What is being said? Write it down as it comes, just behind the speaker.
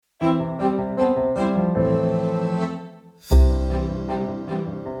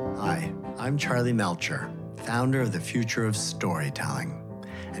I'm Charlie Melcher, founder of the Future of Storytelling,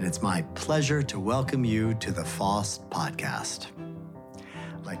 and it's my pleasure to welcome you to the FOSS podcast.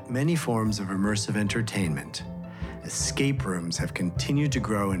 Like many forms of immersive entertainment, escape rooms have continued to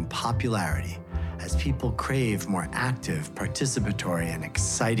grow in popularity as people crave more active, participatory, and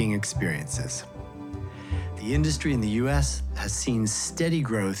exciting experiences. The industry in the US has seen steady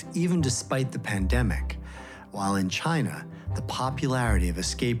growth even despite the pandemic, while in China, the popularity of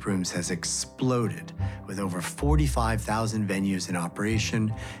escape rooms has exploded with over 45,000 venues in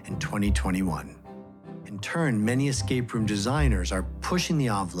operation in 2021. In turn, many escape room designers are pushing the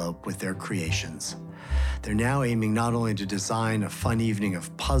envelope with their creations. They're now aiming not only to design a fun evening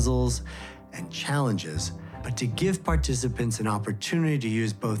of puzzles and challenges, but to give participants an opportunity to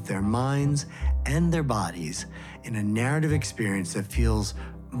use both their minds and their bodies in a narrative experience that feels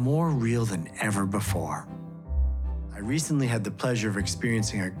more real than ever before. I recently had the pleasure of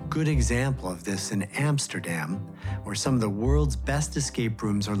experiencing a good example of this in Amsterdam, where some of the world's best escape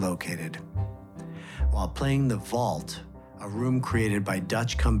rooms are located. While playing The Vault, a room created by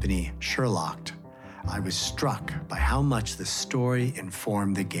Dutch company Sherlock, I was struck by how much the story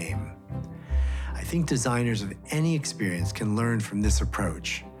informed the game. I think designers of any experience can learn from this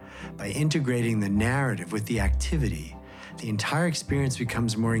approach. By integrating the narrative with the activity, the entire experience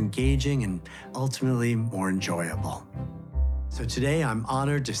becomes more engaging and ultimately more enjoyable. So today I'm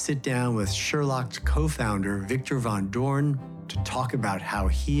honored to sit down with Sherlock's co-founder, Victor Van Doorn, to talk about how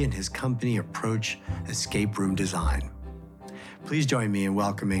he and his company approach escape room design. Please join me in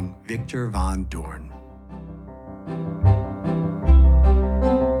welcoming Victor Van Doorn.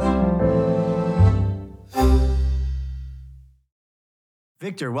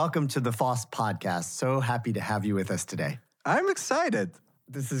 Victor, welcome to the FOSS podcast. So happy to have you with us today. I'm excited.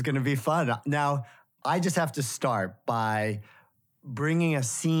 This is going to be fun. Now, I just have to start by bringing a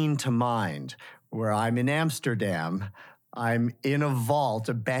scene to mind where I'm in Amsterdam. I'm in a vault,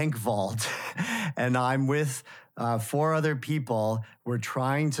 a bank vault, and I'm with 4 other people. We're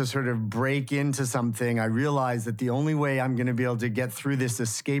trying to sort of break into something. I realize that the only way I'm going to be able to get through this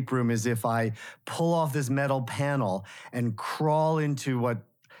escape room is if I pull off this metal panel and crawl into what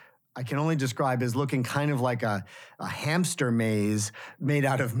I can only describe as looking kind of like a hamster maze made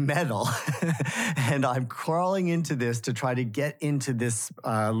out of metal. And I'm crawling into this to try to get into this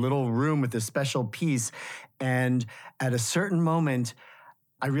little room with this special piece. And at a certain moment,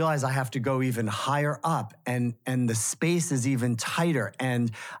 I realize I have to go even higher up and the space is even tighter. And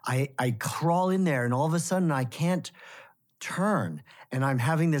I crawl in there and all of a sudden I can't turn. And I'm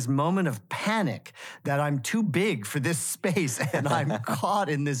having this moment of panic that I'm too big for this space and I'm caught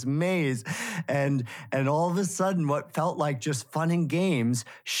in this maze. And all of a sudden what felt like just fun and games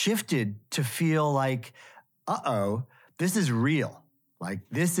shifted to feel like, this is real. Like,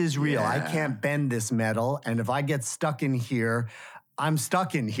 this is real. Yeah. I can't bend this metal. And if I get stuck in here, I'm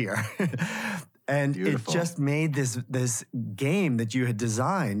stuck in here. And Beautiful. It just made this game that you had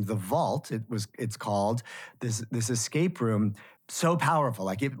designed, The Vault, it's called, this escape room, so powerful.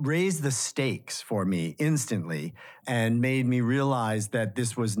 Like, it raised the stakes for me instantly and made me realize that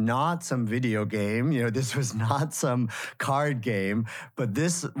this was not some video game, this was not some card game, but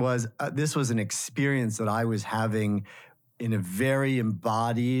this was an experience that I was having in a very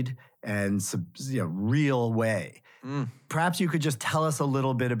embodied and real way. Perhaps you could just tell us a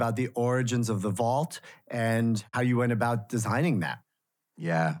little bit about the origins of The Vault and how you went about designing that.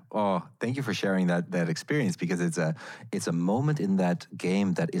 Yeah. Oh, thank you for sharing that experience, because it's a moment in that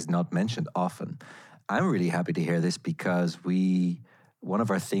game that is not mentioned often. I'm really happy to hear this because one of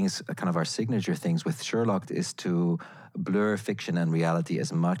our things, kind of our signature things with Sherlock, is to blur fiction and reality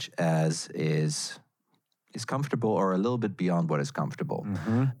as much as is comfortable, or a little bit beyond what is comfortable.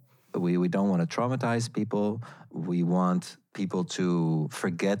 Mm-hmm. We don't want to traumatize people. We want people to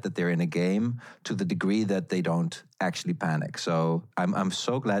forget that they're in a game to the degree that they don't actually panic. So I'm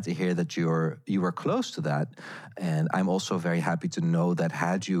so glad to hear that you were close to that. And I'm also very happy to know that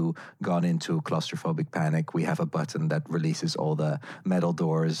had you gone into claustrophobic panic, we have a button that releases all the metal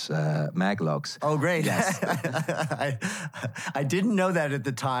doors, mag locks. Oh, great. Yes. I didn't know that at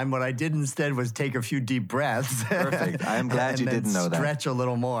the time. What I did instead was take a few deep breaths. Perfect. I'm glad you didn't know that. Stretch a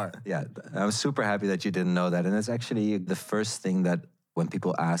little more. Yeah, I'm super happy that you didn't know that. And it's actually the first thing that when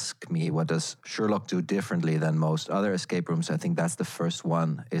people ask me, what does Sherlock do differently than most other escape rooms, I think that's the first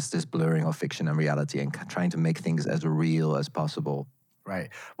one, is this blurring of fiction and reality and trying to make things as real as possible. Right.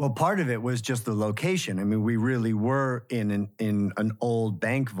 Well, part of it was just the location. I mean, we really were in an old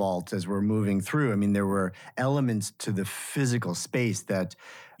bank vault as we're moving through. I mean, there were elements to the physical space that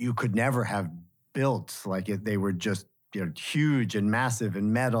you could never have built. They were just huge and massive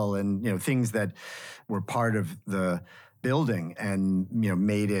and metal and things that were part of the building and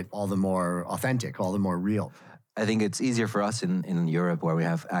made it all the more authentic, all the more real. I think it's easier for us in Europe where we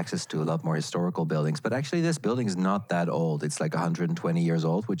have access to a lot more historical buildings. But actually, this building is not that old. It's like 120 years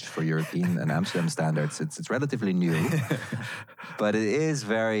old, which for European and Amsterdam standards, it's relatively new. But it is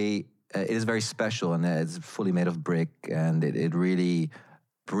very special, and it's fully made of brick, and it really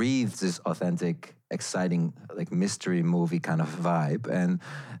breathes this authentic, exciting, like mystery movie kind of vibe. And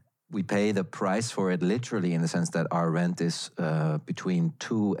we pay the price for it literally in the sense that our rent is between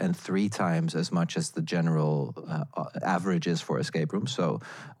 2 and 3 times as much as the general average is for escape rooms. So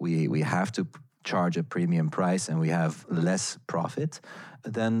we have to charge a premium price and we have less profit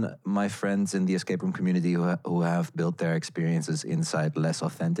than my friends in the escape room community who have built their experiences inside less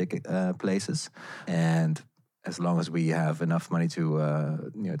authentic places. And as long as we have enough money to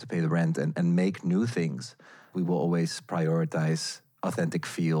pay the rent and make new things, we will always prioritize authentic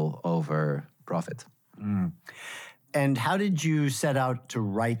feel over profit. And how did you set out to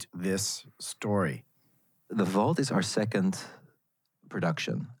write this story? The Vault is our second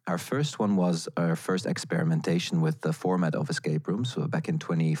production. Our first one was our first experimentation with the format of escape rooms. So back in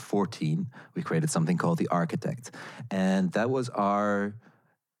 2014, we created something called The Architect. And that was our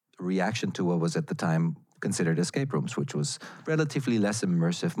reaction to what was at the time considered escape rooms, which was relatively less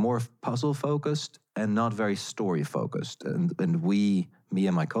immersive, more puzzle-focused and not very story-focused. And we, me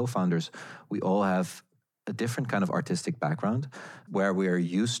and my co-founders, we all have a different kind of artistic background where we are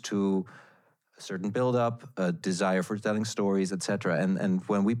used to a certain build-up, a desire for telling stories, etc. And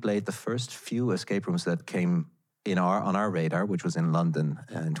when we played the first few escape rooms that came on our radar, which was in London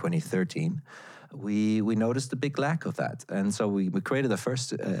in 2013, we noticed a big lack of that. And so we created the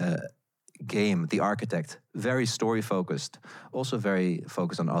first game, The Architect, very story-focused, also very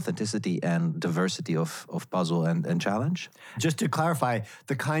focused on authenticity and diversity of puzzle and challenge. Just to clarify,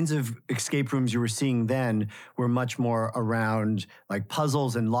 the kinds of escape rooms you were seeing then were much more around like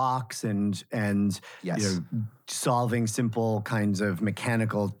puzzles and locks and yes, solving simple kinds of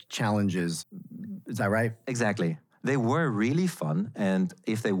mechanical challenges. Is that right? Exactly. They were really fun, and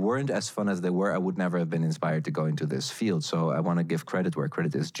if they weren't as fun as they were, I would never have been inspired to go into this field. So I want to give credit where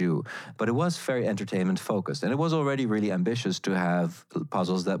credit is due. But it was very entertainment focused, and it was already really ambitious to have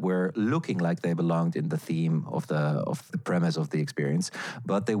puzzles that were looking like they belonged in the theme of the premise of the experience,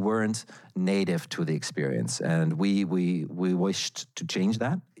 but they weren't native to the experience. And we wished to change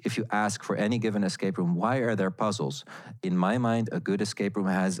that. If you ask for any given escape room, why are there puzzles? In my mind, a good escape room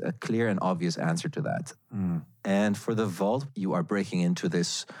has a clear and obvious answer to that. And for the Vault, you are breaking into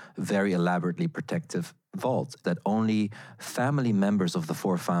this very elaborately protective vault that only family members of the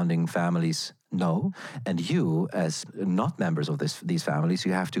 4 founding families know. And you, as not members of these families,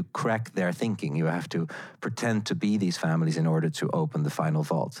 you have to crack their thinking. You have to pretend to be these families in order to open the final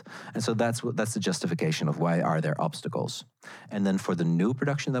vault. And so that's the justification of why are there obstacles. And then for the new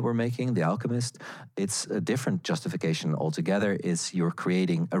production that we're making, The Alchemist, it's a different justification altogether. Is you're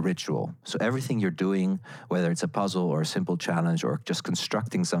creating a ritual. So everything you're doing, whether it's a puzzle or a simple challenge or just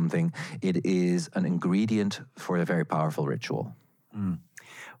constructing something, it is an ingredient for a very powerful ritual.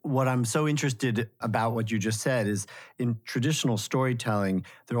 What I'm so interested about what you just said is in traditional storytelling,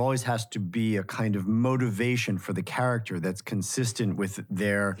 there always has to be a kind of motivation for the character that's consistent with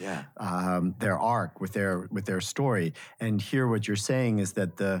their arc, with their story. And here what you're saying is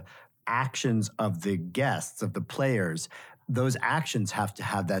that the actions of the guests, of the players, those actions have to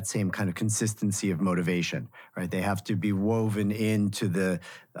have that same kind of consistency of motivation, right? They have to be woven into the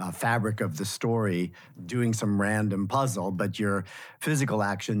fabric of the story, doing some random puzzle, but your physical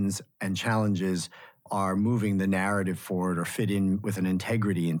actions and challenges are moving the narrative forward or fit in with an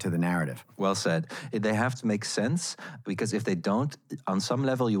integrity into the narrative. Well said. They have to make sense, because if they don't, on some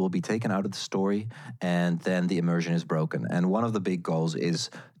level you will be taken out of the story and then the immersion is broken. And one of the big goals is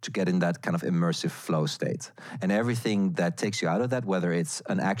to get in that kind of immersive flow state. And everything that takes you out of that, whether it's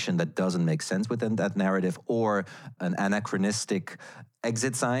an action that doesn't make sense within that narrative or an anachronistic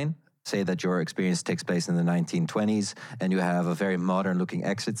exit sign, say that your experience takes place in the 1920s and you have a very modern looking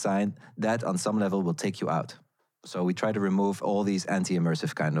exit sign, that on some level will take you out. So we try to remove all these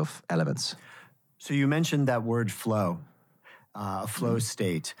anti-immersive kind of elements. So you mentioned that word flow, flow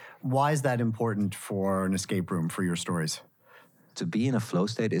state. Why is that important for an escape room, for your stories? To be in a flow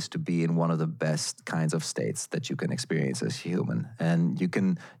state is to be in one of the best kinds of states that you can experience as a human. And you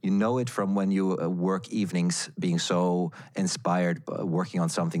know it from when you work evenings being so inspired, working on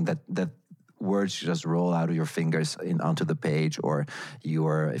something that words just roll out of your fingers onto the page, or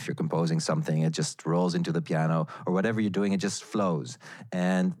if you're composing something, it just rolls into the piano, or whatever you're doing, it just flows.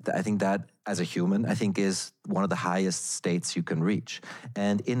 And I think that, as a human, I think is one of the highest states you can reach.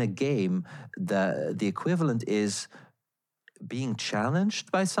 And in a game, the equivalent is being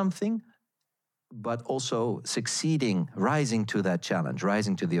challenged by something, but also succeeding, rising to that challenge,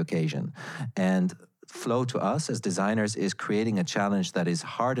 rising to the occasion. And flow to us as designers is creating a challenge that is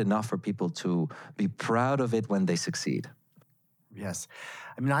hard enough for people to be proud of it when they succeed. Yes.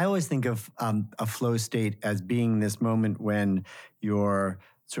 I mean, I always think of a flow state as being this moment when your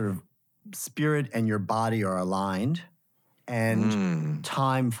sort of spirit and your body are aligned and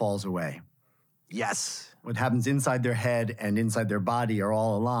time falls away. Yes. What happens inside their head and inside their body are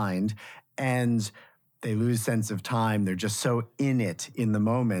all aligned, and they lose sense of time. They're just so in it in the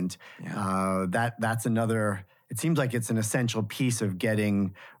moment. Yeah. That's another, it seems like it's an essential piece of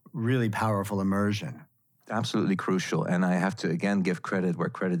getting really powerful immersion. Absolutely crucial. And I have to, again, give credit where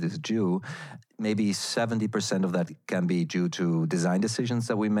credit is due. Maybe 70% of that can be due to design decisions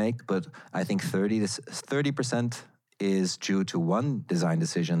that we make, but I think 30% is due to one design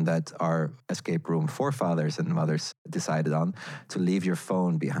decision that our escape room forefathers and mothers decided on, to leave your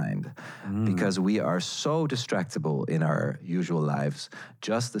phone behind. Because we are so distractible in our usual lives.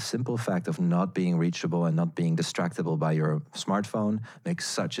 Just the simple fact of not being reachable and not being distractible by your smartphone makes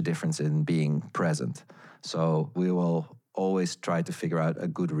such a difference in being present. So we will always try to figure out a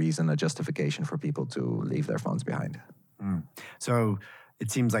good reason, a justification for people to leave their phones behind. So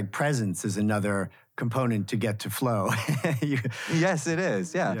it seems like presence is another component to get to flow. Yes, it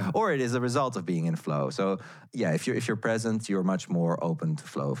is. Yeah. Or it is a result of being in flow. So yeah, if you're present, you're much more open to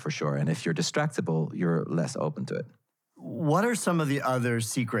flow for sure. And if you're distractible, you're less open to it. What are some of the other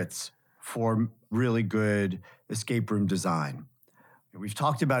secrets for really good escape room design? We've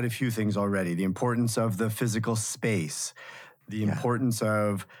talked about a few things already. The importance of the physical space, the importance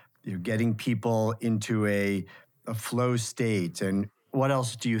of getting people into a flow state. And what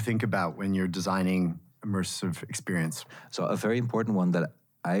else do you think about when you're designing immersive experience? So a very important one that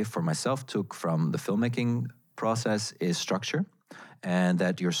I, for myself, took from the filmmaking process is structure, and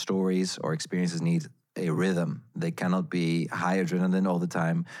that your stories or experiences need a rhythm. They cannot be high adrenaline all the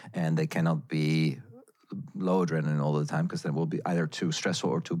time, and they cannot be low adrenaline all the time, because then it will be either too stressful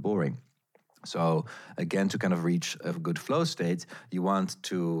or too boring. So again, to kind of reach a good flow state, you want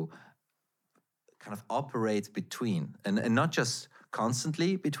to kind of operate between, and not just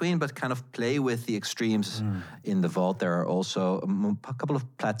constantly between, but kind of play with the extremes. In the vault, there are also a couple of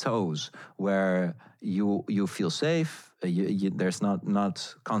plateaus where you feel safe. There's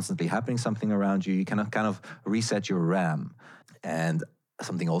not constantly happening something around you. You can kind of reset your RAM. And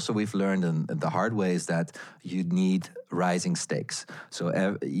something also we've learned in the hard way is that you need rising stakes.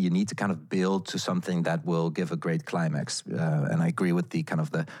 So you need to kind of build to something that will give a great climax. And I agree with the kind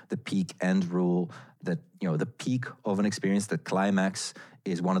of the peak end rule, that the peak of an experience, the climax,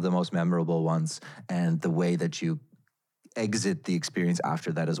 is one of the most memorable ones, and the way that you exit the experience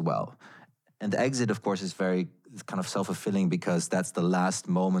after that as well. And the exit, of course, is very kind of self-fulfilling, because that's the last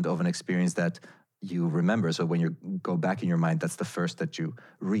moment of an experience that you remember. So when you go back in your mind, that's the first that you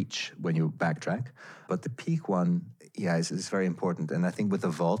reach when you backtrack. But the peak one, is very important. And I think with the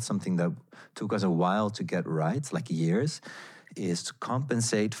vault, something that took us a while to get right, like years, is to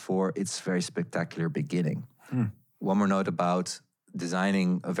compensate for its very spectacular beginning. One more note about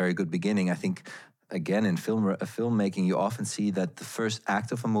designing a very good beginning. I think, again, in filmmaking, you often see that the first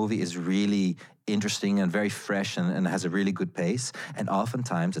act of a movie is really interesting and very fresh and has a really good pace. And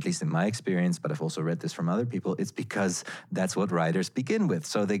oftentimes, at least in my experience, but I've also read this from other people, it's because that's what writers begin with.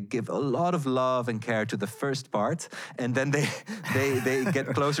 So they give a lot of love and care to the first part, and then they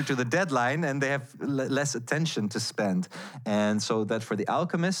get closer to the deadline and they have less attention to spend. And so that for The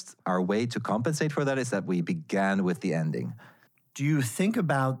Alchemist, our way to compensate for that is that we began with the ending. Do you think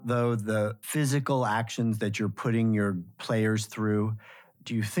about, though, the physical actions that you're putting your players through?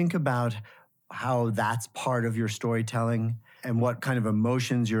 Do you think about how that's part of your storytelling, and what kind of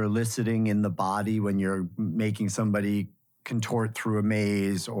emotions you're eliciting in the body when you're making somebody contort through a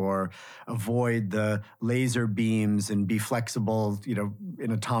maze or avoid the laser beams and be flexible,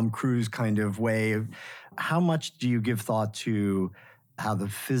 in a Tom Cruise kind of way? How much do you give thought to how the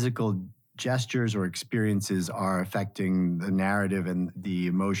physical gestures or experiences are affecting the narrative and the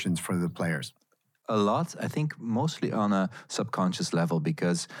emotions for the players? A lot. I think mostly on a subconscious level,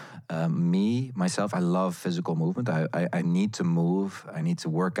 because myself, I love physical movement. I need to move. I need to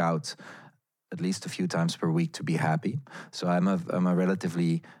work out at least a few times per week to be happy. So I'm a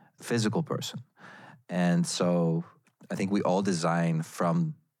relatively physical person. And so I think we all design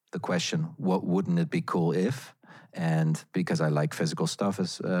from the question, what wouldn't it be cool if? And because I like physical stuff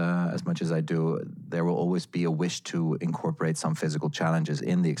as much as I do, there will always be a wish to incorporate some physical challenges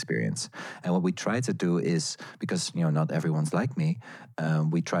in the experience. And what we try to do is, because not everyone's like me,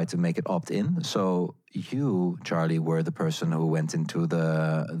 we try to make it opt-in. So you, Charlie, were the person who went into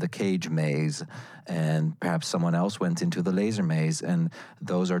the cage maze, and perhaps someone else went into the laser maze, and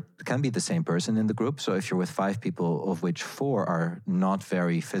those can be the same person in the group. So if you're with 5 people, of which 4 are not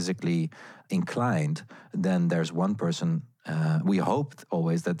very physically inclined, then there's one person. We hoped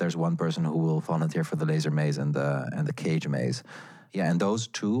always that there's one person who will volunteer for the laser maze and the cage maze. Yeah, and those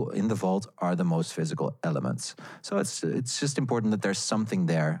 2 in the vault are the most physical elements. So it's just important that there's something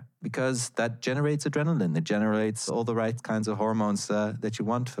there, because that generates adrenaline. It generates all the right kinds of hormones that you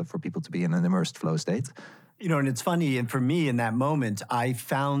want for people to be in an immersed flow state. And it's funny, and for me in that moment, I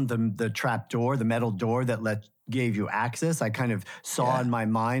found the trap door, the metal door that gave you access. I kind of saw in my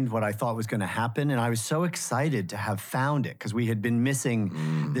mind what I thought was going to happen, and I was so excited to have found it, because we had been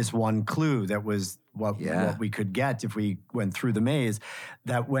missing this one clue that was what we could get if we went through the maze,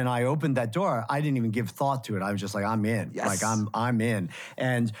 that when I opened that door, I didn't even give thought to it. I was just like, I'm in. Yes. Like, I'm in.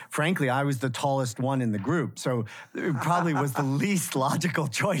 And frankly, I was the tallest one in the group. So it probably was the least logical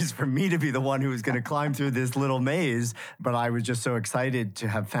choice for me to be the one who was going to climb through this little maze. But I was just so excited to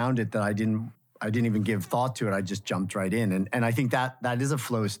have found it that I didn't even give thought to it. I just jumped right in. And I think that is a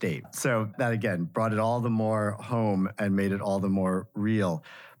flow state. So that, again, brought it all the more home and made it all the more real.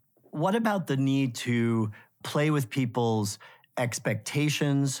 What about the need to play with people's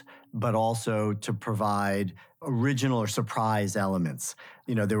expectations, but also to provide original or surprise elements?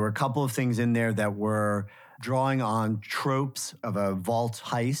 There were a couple of things in there that were drawing on tropes of a vault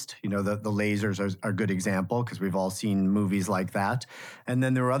heist. The lasers are a good example, because we've all seen movies like that. And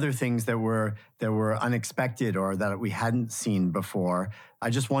then there were other things that were unexpected or that we hadn't seen before. I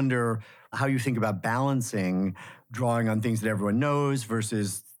just wonder how you think about balancing drawing on things that everyone knows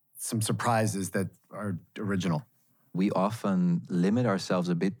versus some surprises that are original. We often limit ourselves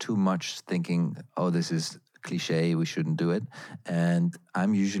a bit too much, thinking, oh, this is cliche, we shouldn't do it. And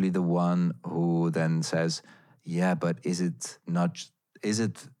I'm usually the one who then says, yeah, but is it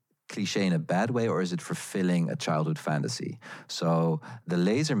cliche in a bad way, or is it fulfilling a childhood fantasy? So the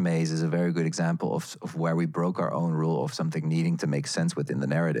laser maze is a very good example of where we broke our own rule of something needing to make sense within the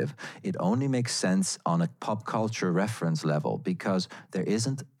narrative. It only makes sense on a pop culture reference level, because there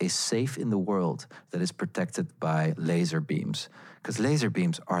isn't a safe in the world that is protected by laser beams. Because laser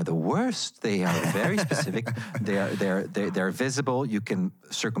beams are the worst. They are very specific. They're visible. You can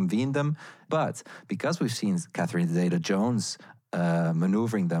circumvene them. But because we've seen Catherine Zeta-Jones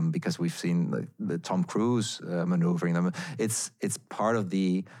maneuvering them, because we've seen the Tom Cruise maneuvering them, it's part of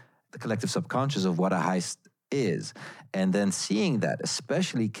the collective subconscious of what a heist is. And then seeing that,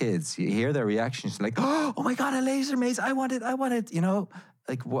 especially kids, you hear their reactions like, oh my God, a laser maze, I want it.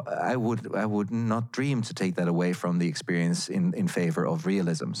 Like, I would not dream to take that away from the experience in favor of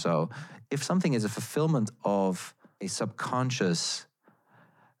realism. So if something is a fulfillment of a subconscious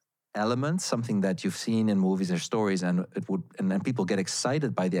element, something that you've seen in movies or stories, and people get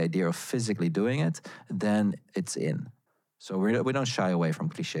excited by the idea of physically doing it, then it's in. So we don't shy away from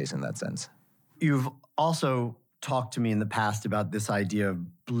cliches in that sense. You've also talked to me in the past about this idea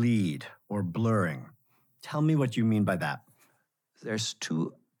of bleed or blurring. Tell me what you mean by that. There's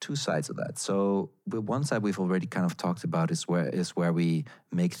two sides of that. So the one side we've already kind of talked about is where we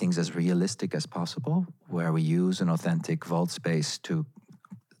make things as realistic as possible, where we use an authentic vault space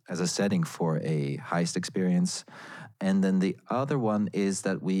as a setting for a heist experience. And then the other one is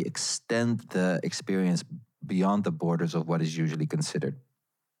that we extend the experience beyond the borders of what is usually considered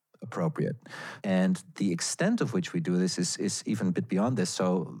appropriate. And the extent of which we do this is even a bit beyond this.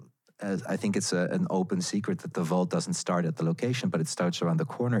 So I think it's an open secret that the vault doesn't start at the location, but it starts around the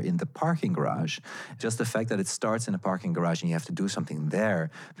corner in the parking garage. Just the fact that it starts in a parking garage and you have to do something there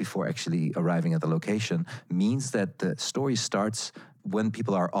before actually arriving at the location means that the story starts when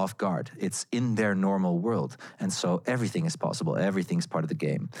people are off guard. It's in their normal world. And so everything is possible. Everything's part of the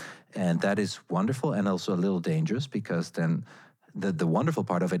game. And that is wonderful and also a little dangerous, because then the wonderful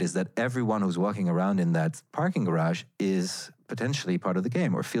part of it is that everyone who's walking around in that parking garage is potentially part of the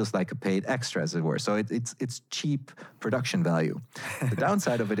game, or feels like a paid extra, as it were. So it's cheap production value. The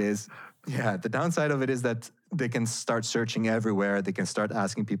downside of it is that they can start searching everywhere. They can start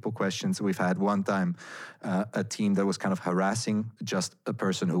asking people questions. We've had one time a team that was kind of harassing just a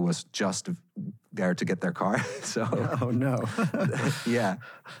person who was just there to get their car. So, Oh, no. yeah,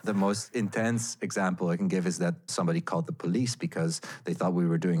 the most intense example I can give is that somebody called the police because they thought we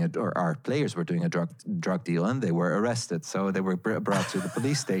were doing or our players were doing a drug deal, and they were arrested. So they were brought to the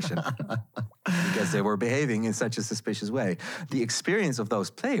police station because they were behaving in such a suspicious way. The experience of those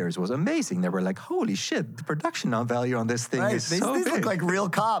players was amazing. They were like, "Holy shit! The production value on this thing is so these big." look like real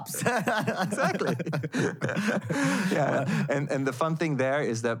cops. Exactly. Yeah, and the fun thing there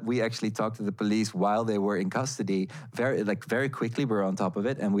is that we actually talked to the police while they were in custody. Very quickly, we were on top of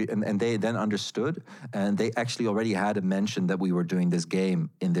it, and they then understood, and they actually already had a mention that we were doing this game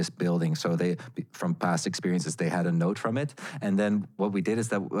in this building. So they, from past experiences, they had a note from it. And then what we did is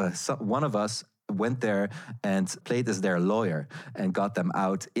that one of us went there and played as their lawyer and got them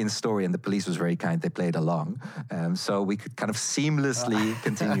out in story, and the police was very kind. They played along, so we could kind of seamlessly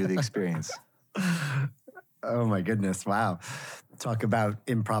continue the experience. Oh my goodness! Wow, talk about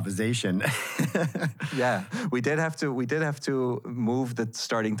improvisation. Yeah, we did have to move the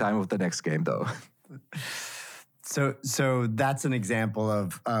starting time of the next game, though. So that's an example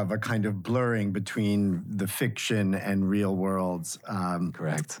of a kind of blurring between the fiction and real worlds.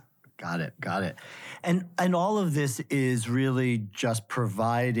 Correct. Got it. And all of this is really just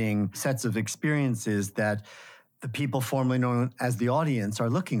providing sets of experiences that the people formerly known as the audience are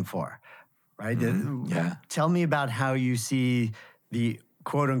looking for, right? Yeah. Tell me about how you see the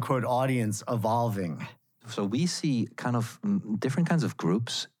quote-unquote audience evolving. So we see kind of different kinds of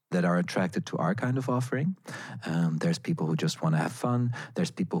groups that are attracted to our kind of offering. There's people who just want to have fun.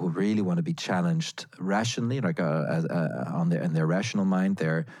 There's people who really want to be challenged rationally, like in their rational mind,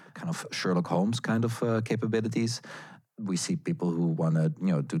 their kind of Sherlock Holmes kind of capabilities. We see people who want to,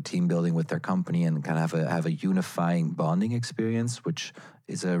 do team building with their company and kind of have a unifying bonding experience, which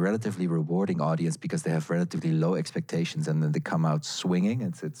is a relatively rewarding audience because they have relatively low expectations and then they come out swinging.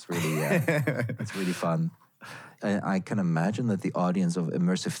 It's really it's really fun. I can imagine that the audience of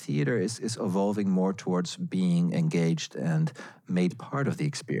immersive theater is evolving more towards being engaged and made part of the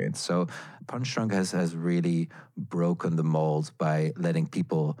experience. So Punchdrunk has really broken the mold by letting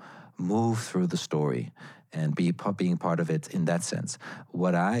people move through the story and being part of it in that sense.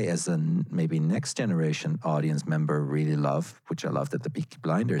 What I, as a maybe next generation audience member, really love, which I loved at the Peaky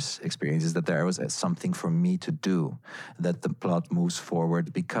Blinders experience, is that there was something for me to do, that the plot moves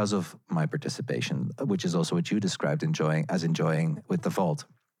forward because of my participation, which is also what you described enjoying with the Vault.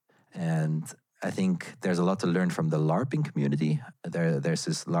 And I think there's a lot to learn from the LARPing community. There's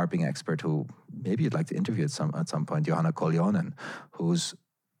this LARPing expert who maybe you'd like to interview at some point, Johanna Koljonen, who's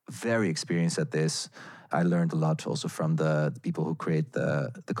very experienced at this. I learned a lot also from the people who create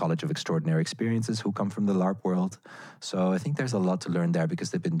the College of Extraordinary Experiences, who come from the LARP world. So I think there's a lot to learn there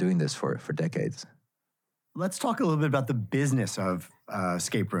because they've been doing this for decades. Let's talk a little bit about the business of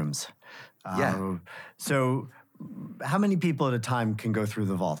escape rooms. Yeah. So how many people at a time can go through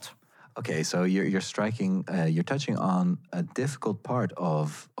the Vault? Okay, so you're touching on a difficult part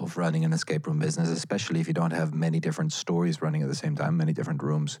of running an escape room business, especially if you don't have many different stories running at the same time, many different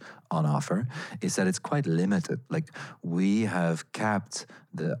rooms on offer, is that it's quite limited. Like, we have capped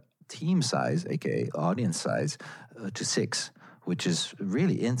the team size, aka audience size, to 6, which is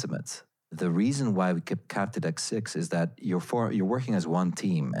really intimate. The reason why we capped it at 6 is that you're working as one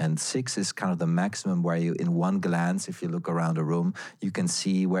team, and 6 is kind of the maximum where you, in one glance, if you look around a room, you can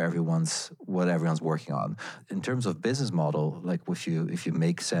see what everyone's working on. In terms of business model, like if you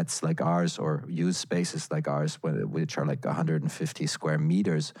make sets like ours or use spaces like ours, which are like 150 square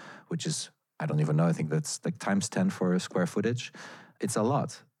meters, which is, I don't even know, I think that's like times 10 for square footage. It's a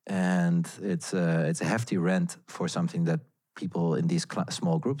lot, and it's a hefty rent for something that people in these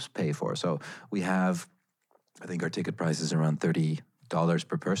small groups pay for. So we have, I think our ticket price is around $30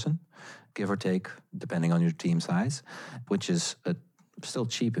 per person, give or take, depending on your team size, which is still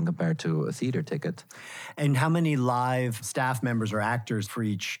cheap in compared to a theater ticket. And how many live staff members or actors for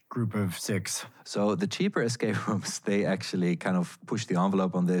each group of 6? So the cheaper escape rooms, they actually kind of push the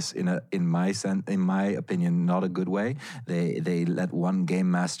envelope on this in my opinion, not a good way. They let one game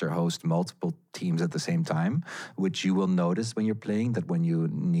master host multiple teams at the same time, which you will notice when you're playing, that when you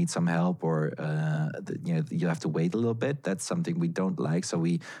need some help or you have to wait a little bit. That's something we don't like. So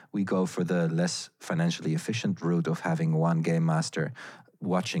we go for the less financially efficient route of having one game master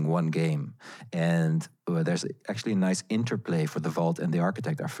watching one game. And there's actually a nice interplay for the Vault and the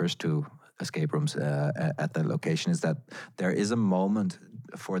Architect, our first 2 escape rooms at the location, is that there is a moment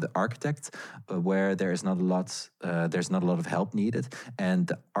for the Architect where there's not a lot of help needed, and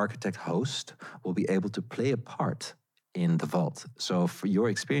the Architect host will be able to play a part in the Vault. So for your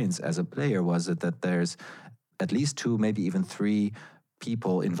experience as a player, was it that there's at least 2, maybe even 3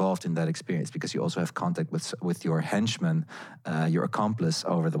 people involved in that experience, because you also have contact with your henchman, your accomplice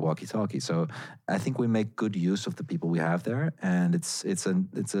over the walkie-talkie. So I think we make good use of the people we have there, and it's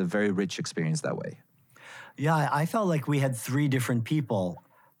a very rich experience that way. Yeah, I felt like we had 3 different people.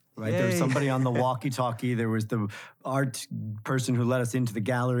 Right, there was somebody on the walkie-talkie. There was the art person who let us into the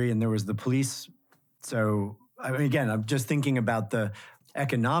gallery, and there was the police. So I mean, again, I'm just thinking about the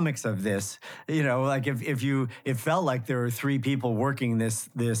economics of this. You know, like it felt like there were 3 people working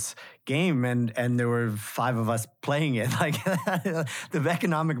this game, and there were 5 of us playing it. Like the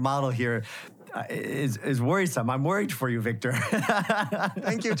economic model here is worrisome. I'm worried for you, Victor.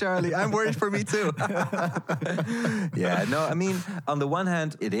 Thank you, Charlie. I'm worried for me too. Yeah, no, I mean, on the one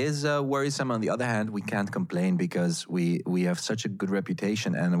hand, it is worrisome. On the other hand, we can't complain because we have such a good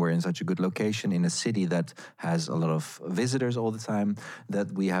reputation, and we're in such a good location in a city that has a lot of visitors all the time, that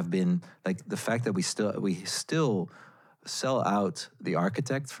we have been, like, the fact that we still sell out the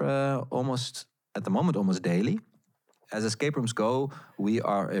Architect for almost daily. As escape rooms go, we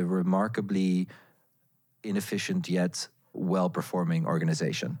are a remarkably inefficient yet well-performing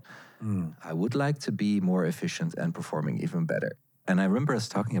organization. I would like to be more efficient and performing even better. And I remember us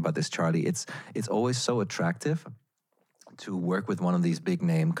talking about this, Charlie. It's always so attractive to work with one of these big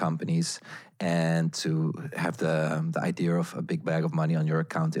name companies and to have the idea of a big bag of money on your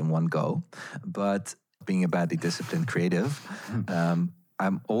account in one go. But being a badly disciplined creative,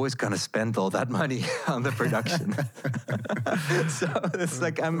 I'm always going to spend all that money on the production. So it's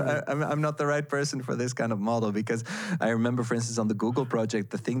like I'm not the right person for this kind of model, because I remember, for instance, on the Google project,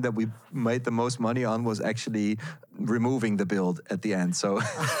 the thing that we made the most money on was actually removing the build at the end. So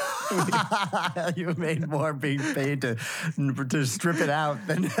you made more being paid to strip it out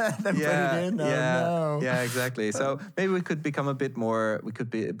than put it in. Yeah, exactly. So maybe we could become a bit more. We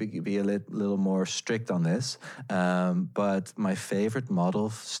could be a little more strict on this. But my favorite model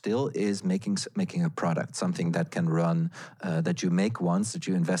still is making a product, something that can run, that you make once, that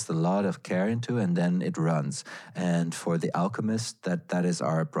you invest a lot of care into, and then it runs. And for The Alchemist, that is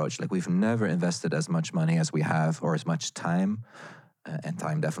our approach. Like, we've never invested as much money as we have, or as much time, and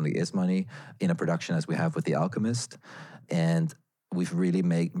time definitely is money, in a production as we have with The Alchemist. And we've really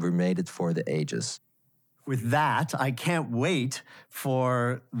made it for the ages. With that, I can't wait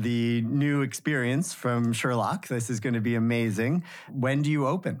for the new experience from Sherlock. This is going to be amazing. When do you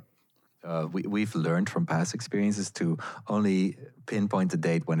open? We've learned from past experiences to only pinpoint the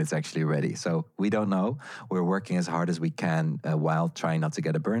date when it's actually ready. So we don't know. We're working as hard as we can while trying not to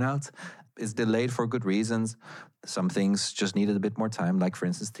get a burnout. It's delayed for good reasons. Some things just needed a bit more time, like, for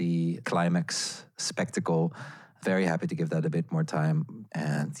instance, the climax spectacle. Very happy to give that a bit more time.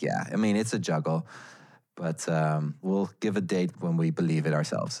 And yeah, I mean, it's a juggle. But we'll give a date when we believe it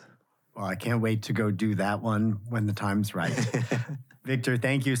ourselves. Well, I can't wait to go do that one when the time's right. Victor,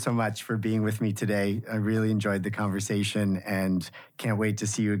 thank you so much for being with me today. I really enjoyed the conversation and can't wait to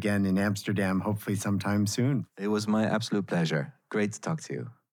see you again in Amsterdam, hopefully sometime soon. It was my absolute pleasure. Great to talk to you.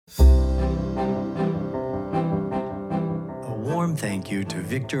 A warm thank you to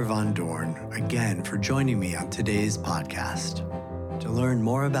Victor Van Doorn again for joining me on today's podcast. To learn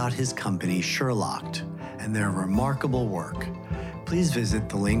more about his company, Sherlocked, and their remarkable work, please visit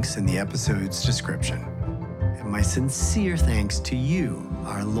the links in the episode's description. And my sincere thanks to you,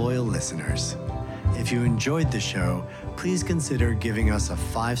 our loyal listeners. If you enjoyed the show, please consider giving us a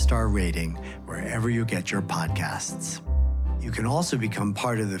 5-star rating wherever you get your podcasts. You can also become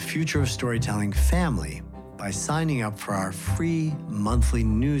part of the Future of Storytelling family by signing up for our free monthly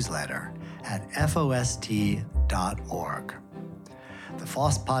newsletter at FOST.org. The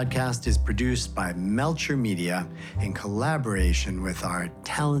FOST podcast is produced by Melcher Media in collaboration with our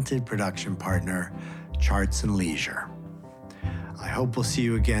talented production partner, Charts and Leisure. I hope we'll see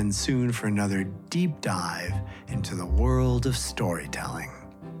you again soon for another deep dive into the world of storytelling.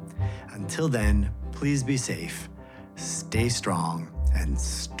 Until then, please be safe, stay strong, and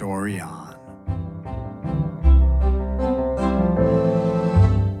story on.